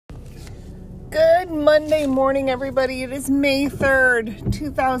Good Monday morning, everybody. It is May 3rd,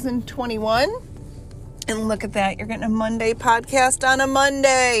 2021. And look at that. You're getting a Monday podcast on a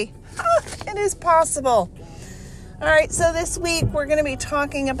Monday. It is possible. All right. So this week we're going to be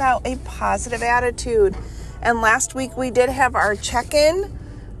talking about a positive attitude. And last week we did have our check-in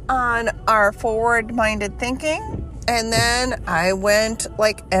on our forward-minded thinking. And then I went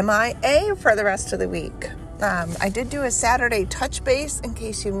like MIA for the rest of the week. I did do a Saturday touch base in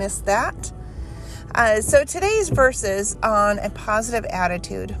case you missed that. So today's verses on a positive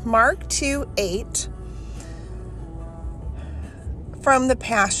attitude. Mark 2:8 from the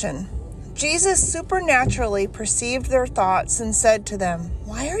Passion. Jesus supernaturally perceived their thoughts and said to them,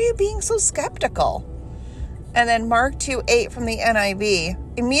 "Why are you being so skeptical?" And then Mark 2:8 from the NIV.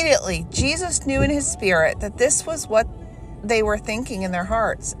 Immediately, Jesus knew in his spirit that this was what they were thinking in their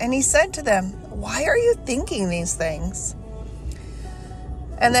hearts. And he said to them, "Why are you thinking these things?"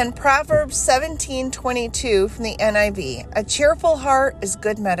 And then Proverbs 17:22 from the NIV. A cheerful heart is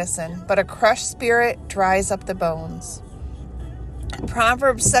good medicine, but a crushed spirit dries up the bones.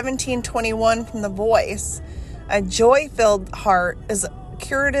 Proverbs 17:21 from the Voice. A joy-filled heart is a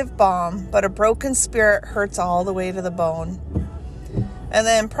curative balm, but a broken spirit hurts all the way to the bone. And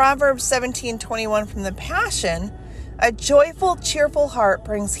then Proverbs 17:21 from the Passion. A joyful, cheerful heart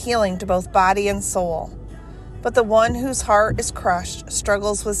brings healing to both body and soul. But the one whose heart is crushed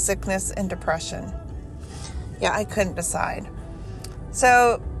struggles with sickness and depression. Yeah, I couldn't decide.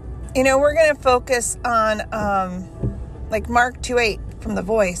 So, we're going to focus on like Mark 2:8 from the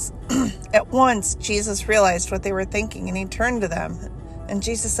Voice. At once, Jesus realized what they were thinking, and he turned to them. And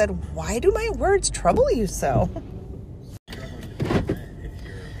Jesus said, "Why do my words trouble you so?"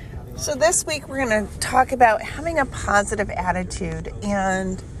 So this week, we're going to talk about having a positive attitude.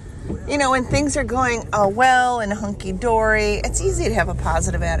 And when things are going well and hunky-dory, it's easy to have a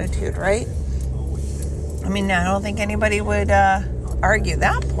positive attitude, right? I don't think anybody would argue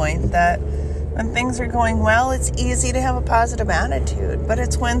that point, that when things are going well, it's easy to have a positive attitude. But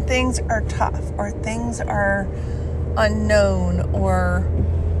it's when things are tough or things are unknown or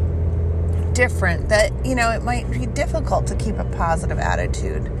different that, it might be difficult to keep a positive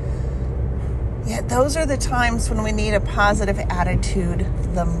attitude. Yeah, those are the times when we need a positive attitude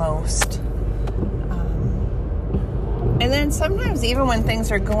the most. And then sometimes even when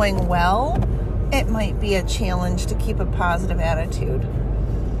things are going well, it might be a challenge to keep a positive attitude.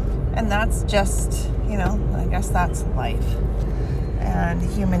 And that's just, I guess that's life and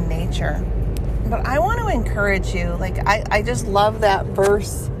human nature. But I want to encourage you, I just love that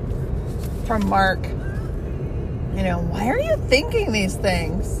verse from Mark. Why are you thinking these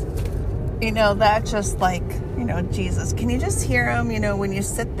things? That just Jesus. Can you just hear him, when you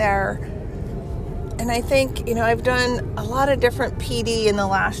sit there? And I think, I've done a lot of different PD in the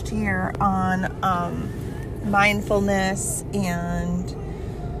last year on mindfulness and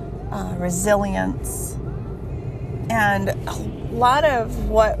resilience. And a lot of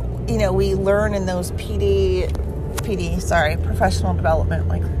what, we learn in those professional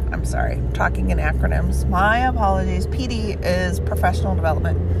development, I'm talking in acronyms. My apologies. PD is professional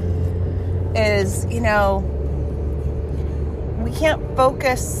development. Is, we can't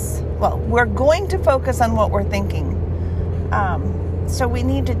focus, we're going to focus on what we're thinking. So we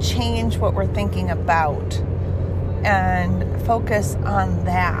need to change what we're thinking about and focus on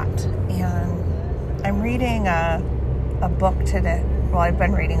that. And I'm reading a book today. Well, I've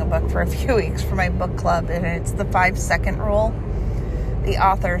been reading a book for a few weeks for my book club, and it's the 5-second rule. The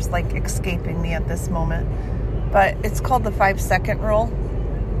author's escaping me at this moment, but it's called the 5-second rule.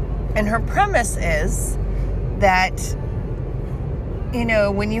 And her premise is that,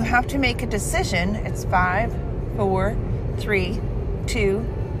 when you have to make a decision, it's 5, 4, 3, 2,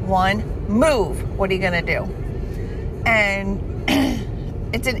 1, move. What are you going to do? And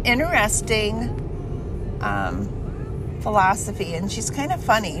it's an interesting philosophy. And she's kind of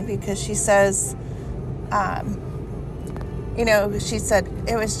funny because she says, she said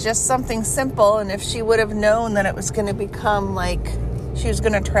it was just something simple. And if she would have known that it was going to become she was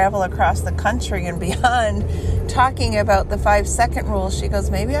going to travel across the country and beyond talking about the 5-second rule, she goes,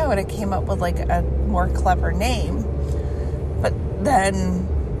 maybe I would have came up with a more clever name. But then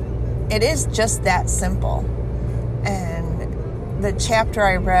it is just that simple. And the chapter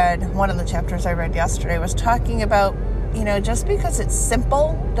I read, one of the chapters I read yesterday, was talking about, just because it's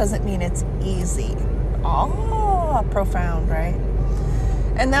simple doesn't mean it's easy. Oh, profound, right?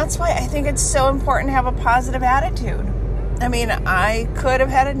 And that's why I think it's so important to have a positive attitude. I could have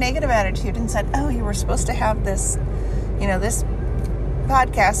had a negative attitude and said, "Oh, you were supposed to have this, this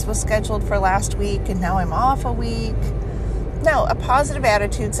podcast was scheduled for last week and now I'm off a week." No, a positive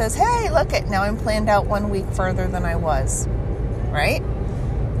attitude says, hey, look it, now I'm planned out 1 week further than I was, right?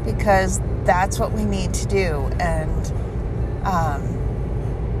 Because that's what we need to do. And,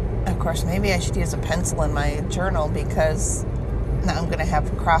 of course, maybe I should use a pencil in my journal because now I'm going to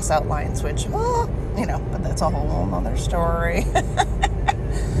have cross outlines, which, but that's a whole other story.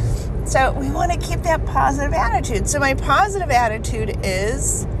 So we want to keep that positive attitude. So my positive attitude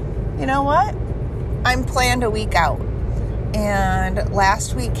is, you know what? I'm planned a week out. And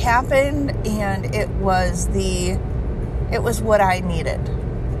last week happened, and it was what I needed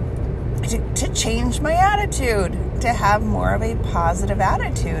to change my attitude, to have more of a positive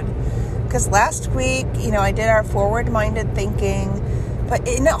attitude. Because last week, I did our forward-minded thinking, but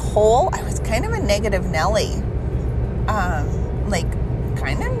in a whole, I was kind of a negative Nelly.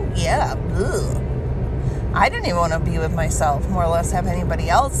 I didn't even want to be with myself, more or less have anybody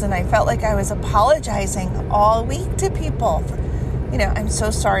else, and I felt like I was apologizing all week to people. I'm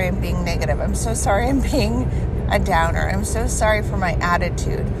so sorry I'm being negative. I'm so sorry I'm being a downer. I'm so sorry for my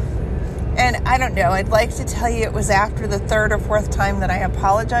attitude. And I don't know, I'd like to tell you it was after the third or fourth time that I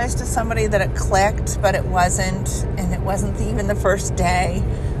apologized to somebody that it clicked, but it wasn't, and it wasn't even the first day.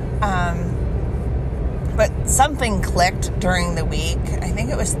 But something clicked during the week. I think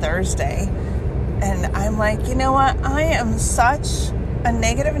it was Thursday. And I'm like, you know what? I am such a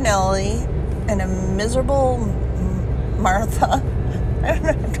negative Nelly and a miserable Martha. I don't know.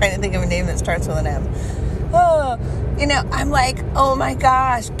 I'm trying to think of a name that starts with an M. I'm like, oh my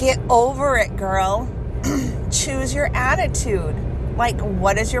gosh, get over it, girl. Choose your attitude. Like,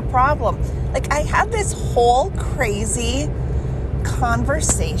 what is your problem? Like, I had this whole crazy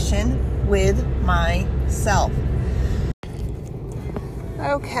conversation with myself.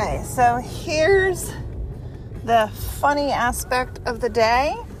 Okay, so here's the funny aspect of the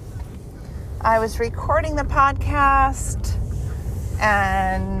day. I was recording the podcast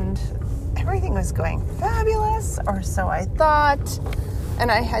and everything was going fabulous, or so I thought.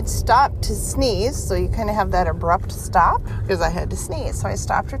 And I had stopped to sneeze, so you kind of have that abrupt stop because I had to sneeze. So I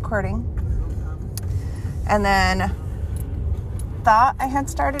stopped recording and then thought I had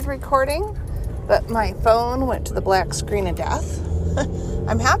started recording, but my phone went to the black screen of death.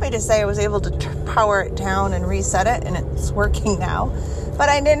 I'm happy to say I was able to power it down and reset it, and it's working now. But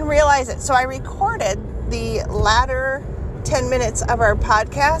I didn't realize it. So I recorded the latter 10 minutes of our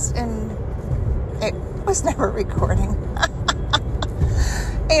podcast, and it was never recording.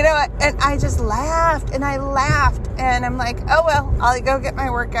 And I just laughed, and I'm like, oh, well, I'll go get my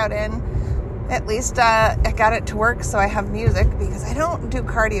workout in. At least I got it to work, so I have music, because I don't do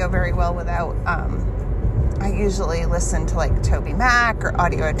cardio very well without... I usually listen to like Toby Mac or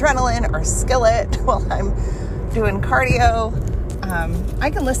Audio Adrenaline or Skillet while I'm doing cardio.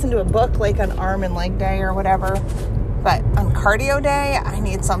 I can listen to a book like on arm and leg day or whatever, but on cardio day, I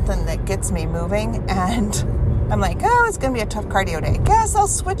need something that gets me moving, and I'm like, oh, it's going to be a tough cardio day. Guess I'll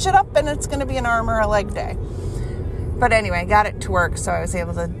switch it up and it's going to be an arm or a leg day. But anyway, I got it to work, so I was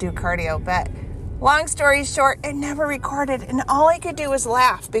able to do cardio. But long story short, it never recorded, and all I could do was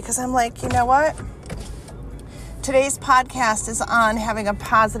laugh because I'm like, you know what? Today's podcast is on having a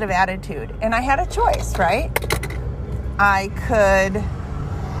positive attitude, and I had a choice, right? I could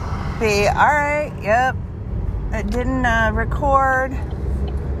be, all right, yep, it didn't record,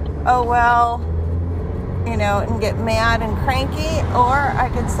 oh well, and get mad and cranky, or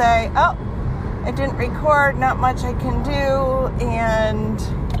I could say, oh, it didn't record, not much I can do, and,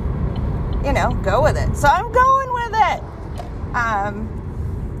 go with it. So I'm going with it.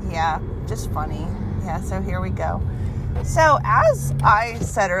 Just funny. Yeah, so here we go. So as I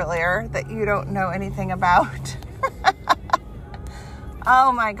said earlier that you don't know anything about,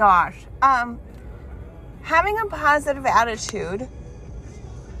 oh my gosh, having a positive attitude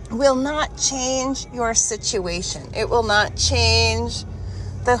will not change your situation. It will not change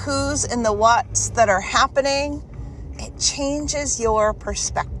the who's and the what's that are happening. It changes your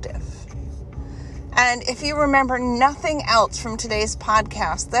perspective. And if you remember nothing else from today's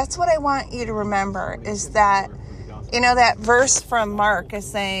podcast, that's what I want you to remember, is that, that verse from Mark is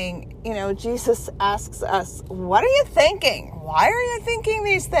saying, Jesus asks us, what are you thinking? Why are you thinking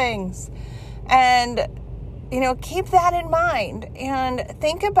these things? And, keep that in mind and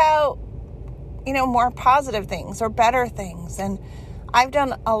think about, more positive things or better things. And I've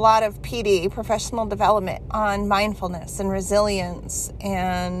done a lot of PD, professional development, on mindfulness and resilience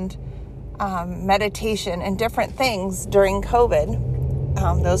and meditation and different things during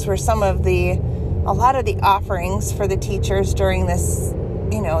COVID. Those were a lot of the offerings for the teachers during this,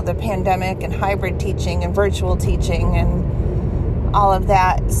 the pandemic and hybrid teaching and virtual teaching and all of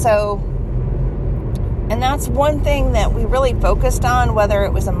that. So And that's one thing that we really focused on, whether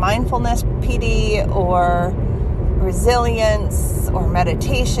it was a mindfulness PD or resilience or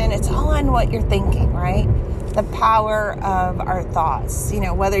meditation. It's all on what you're thinking, right? The power of our thoughts.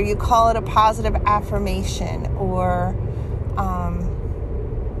 Whether you call it a positive affirmation or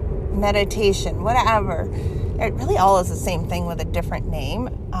meditation, whatever. It really all is the same thing with a different name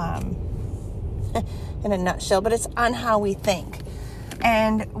in a nutshell, but it's on how we think.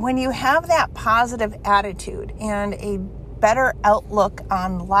 And when you have that positive attitude and a better outlook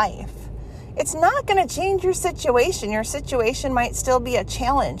on life, it's not going to change your situation. Your situation might still be a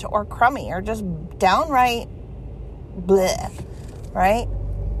challenge or crummy or just downright bleh, right?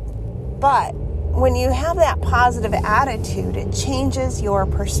 But when you have that positive attitude, it changes your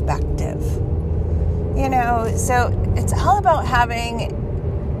perspective. So it's all about having,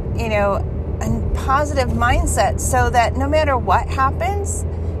 a positive mindset so that no matter what happens,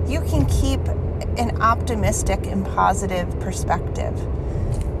 you can keep an optimistic and positive perspective.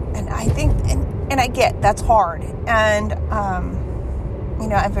 And I think, and I get that's hard. And,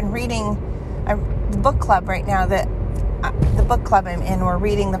 I've been reading the book club right now the book club I'm in, we're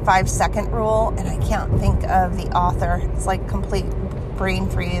reading the 5-second rule, and I can't think of the author. It's like complete brain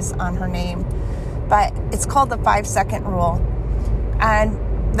freeze on her name. But it's called the 5-second rule. And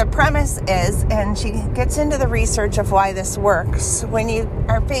the premise is, and she gets into the research of why this works, when you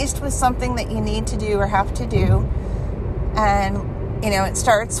are faced with something that you need to do or have to do, and, it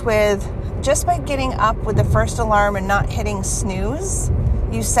starts with just by getting up with the first alarm and not hitting snooze,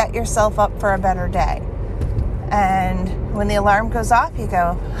 you set yourself up for a better day. And when the alarm goes off, you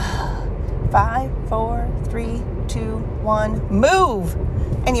go, 5, 4, 3, 2, 1, move!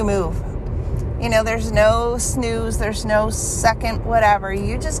 And you move. There's no snooze, there's no second whatever.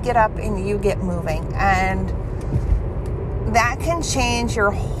 You just get up and you get moving. And that can change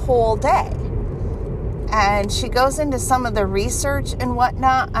your whole day. And she goes into some of the research and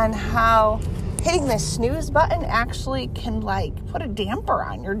whatnot on how hitting the snooze button actually can put a damper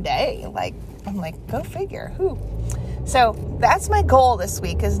on your day. I'm like, go figure. So that's my goal this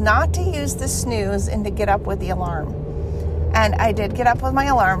week, is not to use the snooze and to get up with the alarm. And I did get up with my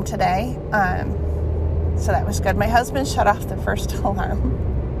alarm today. So that was good. My husband shut off the first alarm.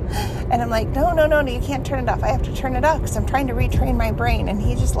 And I'm like, no, you can't turn it off. I have to turn it off because I'm trying to retrain my brain. And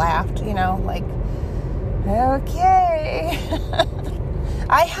he just laughed, okay.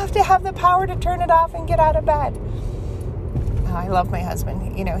 I have to have the power to turn it off and get out of bed. Oh, I love my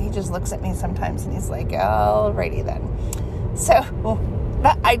husband. He just looks at me sometimes and he's like, alrighty then. So,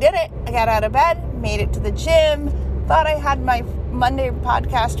 but I did it. I got out of bed, made it to the gym, thought I had my Monday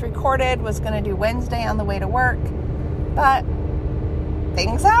podcast recorded, was going to do Wednesday on the way to work, but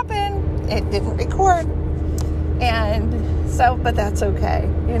things happen. It didn't record. And so, but that's okay.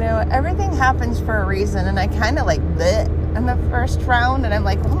 Everything happens for a reason. And I kind of bleh in the first round. And I'm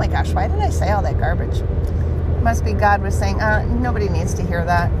like, oh my gosh, why did I say all that garbage? It must be God was saying, nobody needs to hear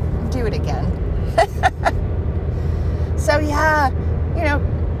that. Do it again. So yeah,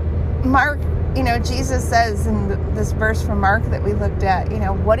 Mark, Jesus says in this verse from Mark that we looked at,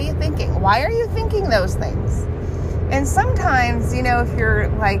 what are you thinking? Why are you thinking those things? And sometimes, if you're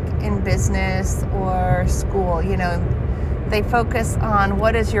in business or school, they focus on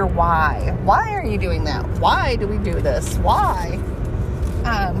what is your why? Why are you doing that? Why do we do this? Why?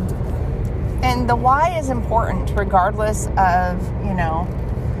 And the why is important regardless of,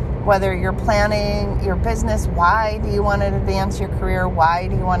 whether you're planning your business. Why do you want to advance your career? Why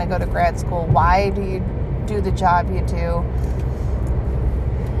do you want to go to grad school? Why do you do the job you do?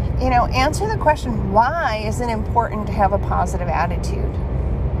 Answer the question, why is it important to have a positive attitude?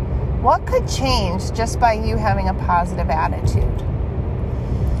 What could change just by you having a positive attitude?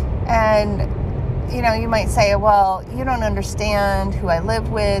 And, you might say, well, you don't understand who I live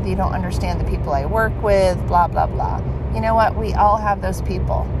with. You don't understand the people I work with, blah, blah, blah. You know what? We all have those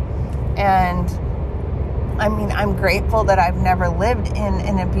people. And, I'm grateful that I've never lived in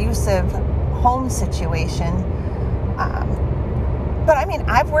an abusive home situation. But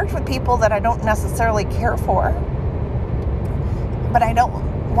I've worked with people that I don't necessarily care for, but I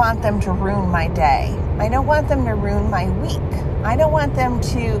don't want them to ruin my day. I don't want them to ruin my week. I don't want them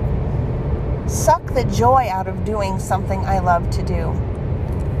to suck the joy out of doing something I love to do.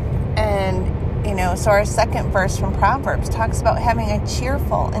 And, so our second verse from Proverbs talks about having a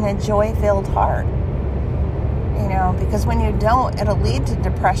cheerful and a joy-filled heart. Because when you don't, it'll lead to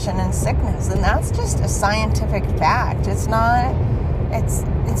depression and sickness. And that's just a scientific fact. It's not...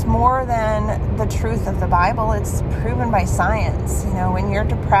 It's more than the truth of the Bible. It's proven by science. When you're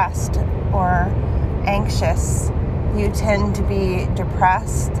depressed or anxious, you tend to be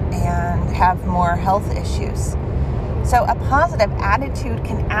depressed and have more health issues. So a positive attitude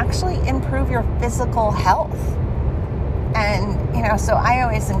can actually improve your physical health. And, so I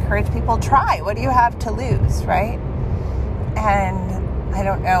always encourage people, try. What do you have to lose, right? And I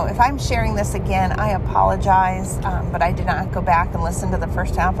don't know. If I'm sharing this again, I apologize, but I did not go back and listen to the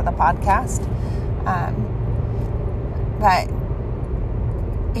first half of the podcast. But,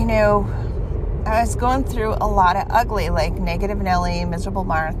 I was going through a lot of ugly, like Negative Nelly, Miserable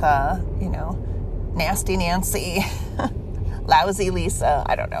Martha, Nasty Nancy, Lousy Lisa.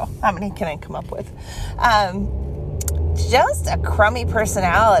 I don't know. How many can I come up with? Just a crummy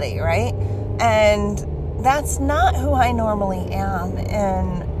personality, right? And that's not who I normally am.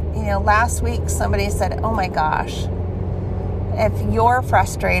 And, last week somebody said, oh my gosh, if you're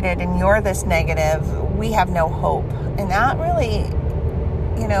frustrated and you're this negative, we have no hope. And that really,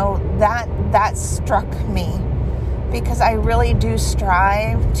 that struck me, because I really do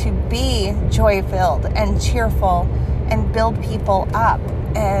strive to be joy-filled and cheerful and build people up.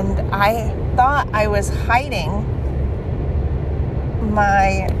 And I thought I was hiding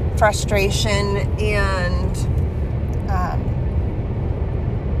my frustration and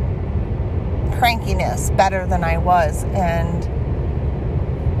crankiness better than I was. And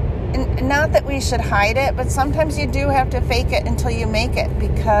not that we should hide it, but sometimes you do have to fake it until you make it,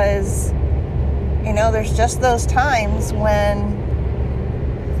 because there's just those times when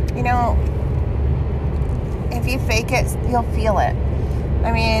if you fake it, you'll feel it.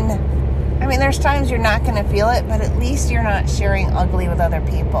 I mean there's times you're not going to feel it, but at least you're not sharing ugly with other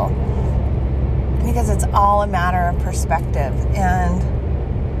people, because it's all a matter of perspective. And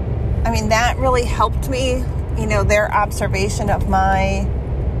that really helped me, their observation of my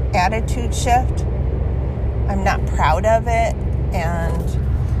attitude shift. I'm not proud of it. And,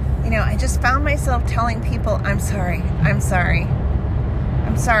 I just found myself telling people, I'm sorry. I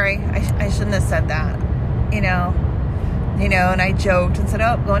shouldn't have said that, and I joked and said,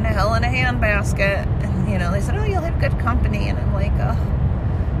 oh, going to hell in a handbasket. And, they said, oh, you'll have good company. And I'm like, oh,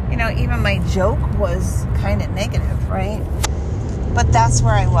 even my joke was kind of negative, right? But that's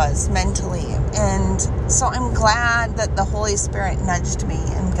where I was mentally. And so I'm glad that the Holy Spirit nudged me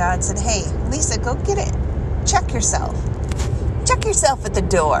and God said, hey, Lisa, go get it. Check yourself. Check yourself at the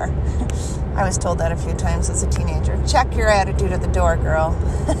door. I was told that a few times as a teenager. Check your attitude at the door, girl.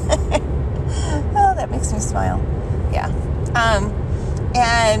 Oh, that makes me smile. Yeah.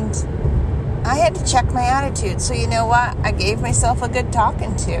 And I had to check my attitude. So you know what? I gave myself a good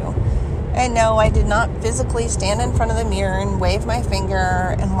talking to. And no, I did not physically stand in front of the mirror and wave my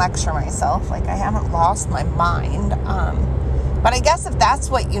finger and lecture myself. Like, I haven't lost my mind. But I guess if that's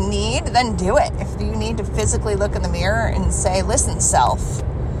what you need, then do it. If you need to physically look in the mirror and say, listen, self,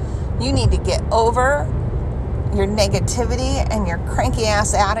 you need to get over your negativity and your cranky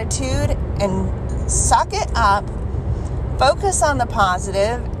ass attitude and suck it up, focus on the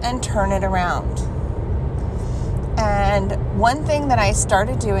positive, and turn it around. And one thing that I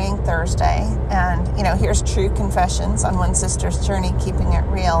started doing Thursday, and, here's true confessions on one sister's journey, keeping it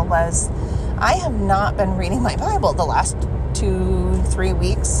real, was I have not been reading my Bible the last 2-3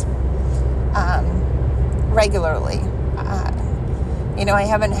 weeks regularly. I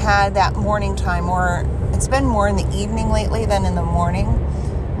haven't had that morning time, or it's been more in the evening lately than in the morning.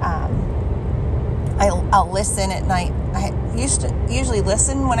 I'll listen at night. I used to usually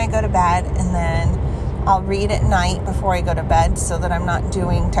listen when I go to bed, and then I'll read at night before I go to bed so that I'm not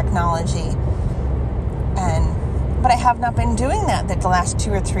doing technology. But I have not been doing that the last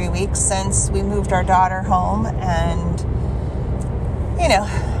 2 or 3 weeks since we moved our daughter home. And,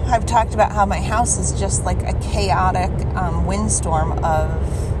 I've talked about how my house is just like a chaotic windstorm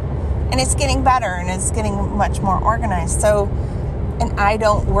and it's getting better and it's getting much more organized. So, and I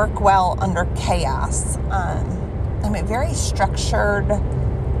don't work well under chaos. I'm a very structured,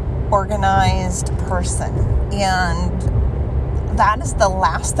 organized person, and that is the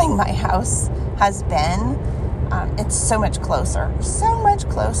last thing my house has been. It's so much closer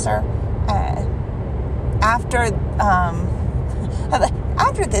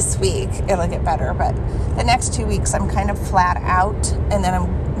after this week it'll get better, but the next 2 weeks I'm kind of flat out, and then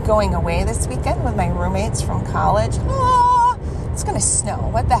I'm going away this weekend with my roommates from college. It's gonna snow.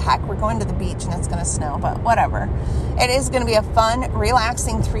 What the heck? We're going to the beach and it's gonna snow, but whatever. It is gonna be a fun,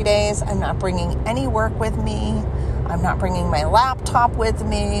 relaxing 3 days. I'm not bringing any work with me. I'm not bringing my laptop with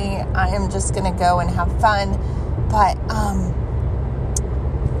me. I am just gonna go and have fun. But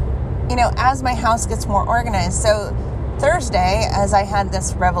as my house gets more organized, so Thursday, as I had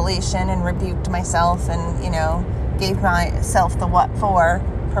this revelation and rebuked myself and, gave myself the what for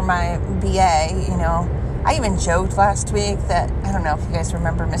my BA, I even joked last week that, I don't know if you guys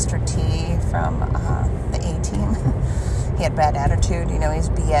remember Mr. T from the A-Team. He had bad attitude. He's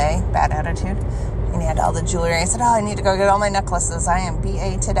BA, bad attitude. And he had all the jewelry. I said, I need to go get all my necklaces. I am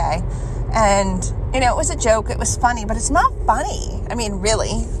BA today. And, it was a joke. It was funny, but it's not funny.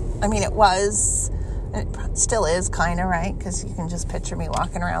 Really. It was. It still is kind of, right? Because you can just picture me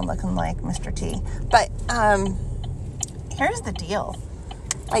walking around looking like Mr. T. But here's the deal.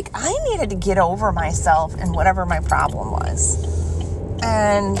 I needed to get over myself and whatever my problem was.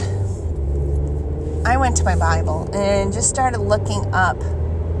 And I went to my Bible and just started looking up,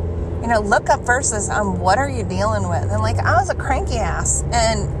 look up verses on what are you dealing with. And I was a cranky ass.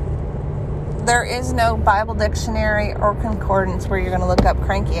 And there is no Bible dictionary or concordance where you're going to look up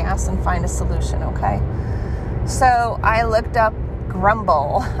cranky ass and find a solution, okay? So I looked up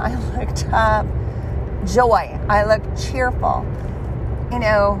grumble. I looked up joy. I looked cheerful.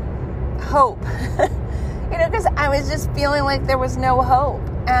 Hope. Because I was just feeling like there was no hope.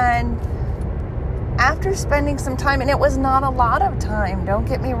 And after spending some time, and it was not a lot of time, don't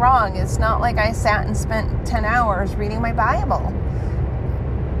get me wrong. It's not like I sat and spent 10 hours reading my Bible.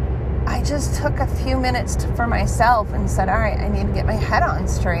 I just took a few minutes for myself and said, all right, I need to get my head on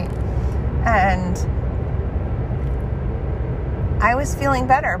straight. And I was feeling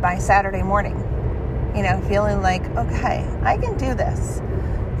better by Saturday morning, feeling like, okay, I can do this.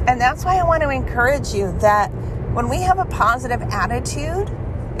 And that's why I want to encourage you that when we have a positive attitude,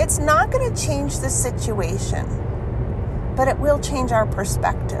 it's not going to change the situation, but it will change our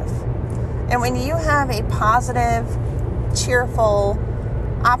perspective. And when you have a positive, cheerful,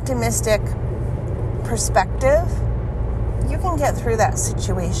 optimistic perspective, you can get through that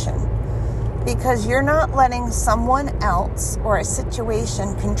situation because you're not letting someone else or a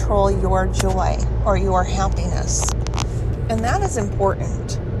situation control your joy or your happiness. And that is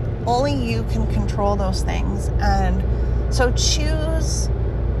important. Only you can control those things. And so choose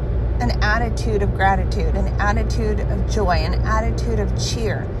an attitude of gratitude, an attitude of joy, an attitude of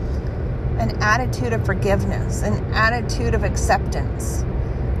cheer, an attitude of forgiveness, an attitude of acceptance.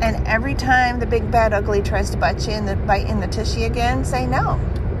 And every time the big bad ugly tries to bite in the tushy again, say no.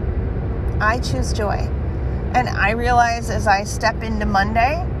 I choose joy. And I realize as I step into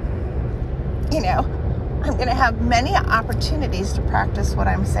Monday, I'm going to have many opportunities to practice what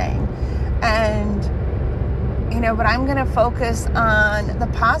I'm saying. And, but I'm going to focus on the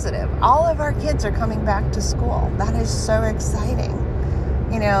positive. All of our kids are coming back to school. That is so exciting.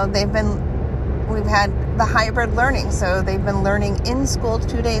 We've had the hybrid learning. So they've been learning in school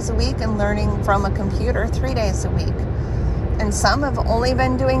 2 days a week and learning from a computer 3 days a week. And some have only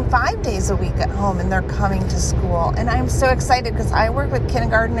been doing 5 days a week at home and they're coming to school. And I'm so excited because I work with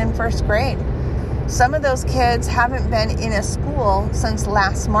kindergarten and first grade. Some of those kids haven't been in a school since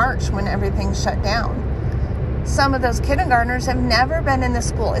last March when everything shut down. Some of those kindergartners have never been in the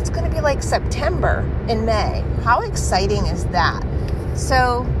school. It's going to be like September in May. How exciting is that?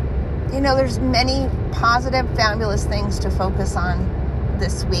 So, there's many positive, fabulous things to focus on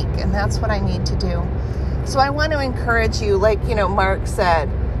this week, and that's what I need to do. So I want to encourage you, Mark said,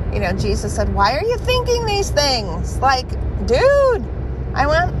 Jesus said, why are you thinking these things? Dude, I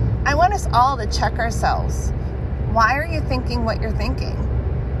want us all to check ourselves. Why are you thinking what you're thinking?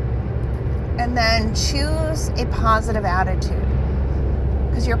 And then choose a positive attitude.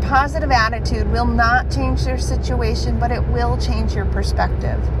 Because your positive attitude will not change your situation, but it will change your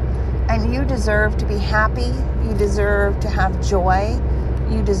perspective. And you deserve to be happy. You deserve to have joy.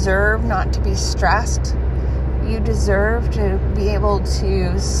 You deserve not to be stressed. You deserve to be able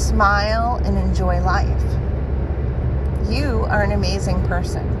to smile and enjoy life. You are an amazing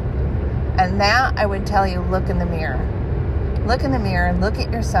person. And that, I would tell you, look in the mirror. Look in the mirror, look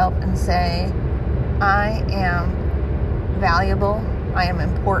at yourself and say, I am valuable. I am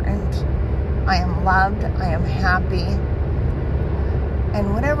important. I am loved. I am happy.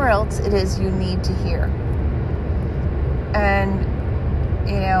 And whatever else it is you need to hear. And,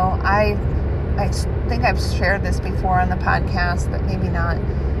 I think I've shared this before on the podcast, but maybe not.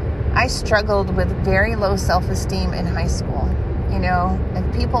 I struggled with very low self-esteem in high school.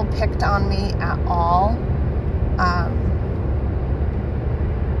 If people picked on me at all, I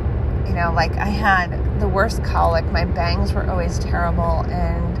had the worst colic. My bangs were always terrible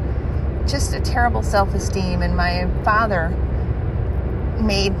and just a terrible self-esteem. And my father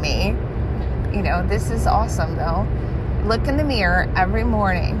made me, this is awesome though. Look in the mirror every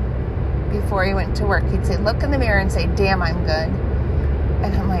morning before he went to work. He'd say, look in the mirror and say, damn, I'm good.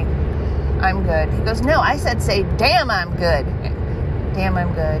 And I'm like, I'm good. He goes, no, I said, say, damn, I'm good. Damn,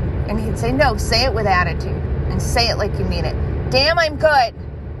 I'm good. And he'd say, no, say it with attitude and say it like you mean it. Damn, I'm good.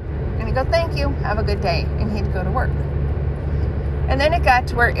 And he'd go, thank you, have a good day, and he'd go to work. And then it got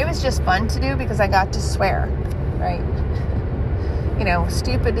to where it was just fun to do because I got to swear, right? You know,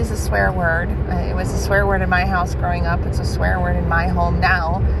 stupid is a swear word. It was a swear word in my house growing up. It's a swear word in my home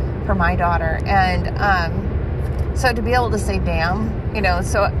now for my daughter. And so to be able to say damn, you know,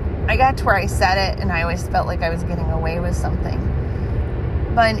 so I got to where I said it and I always felt like I was getting away with something.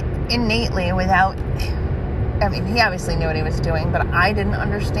 But innately, without, I mean, he obviously knew what he was doing, but I didn't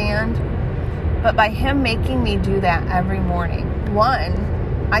understand. But by him making me do that every morning,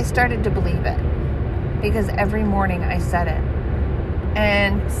 one, I started to believe it because every morning I said it.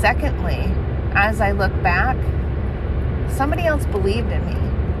 And secondly, as I look back, somebody else believed in me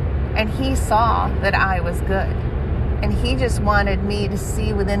and he saw that I was good. And he just wanted me to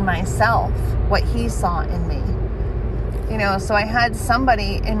see within myself what he saw in me. You know, so I had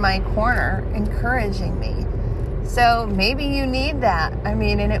somebody in my corner encouraging me. So maybe you need that. I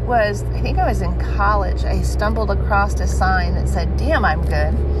mean, and it was, I think I was in college. I stumbled across a sign that said, damn, I'm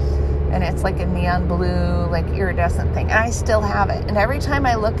good. And it's like a neon blue, like iridescent thing. And I still have it. And every time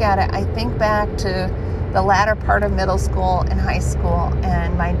I look at it, I think back to the latter part of middle school and high school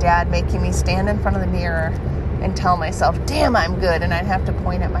and my dad making me stand in front of the mirror and tell myself, damn, I'm good. And I'd have to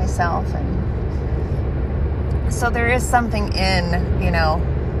point at myself. And so there is something in, you know,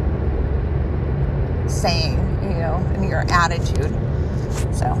 saying, you know, in your attitude.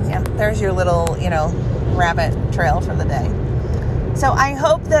 So, yeah, there's your little, you know, rabbit trail for the day. So I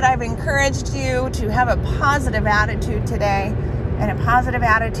hope that I've encouraged you to have a positive attitude today. And a positive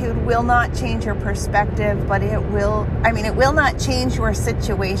attitude will not change your perspective, but it will not change your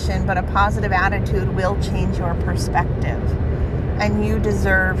situation, but a positive attitude will change your perspective. And you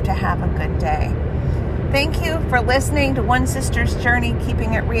deserve to have a good day. Thank you for listening to One Sister's Journey,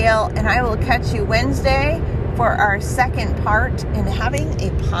 Keeping It Real. And I will catch you Wednesday for our second part in having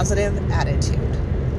a positive attitude.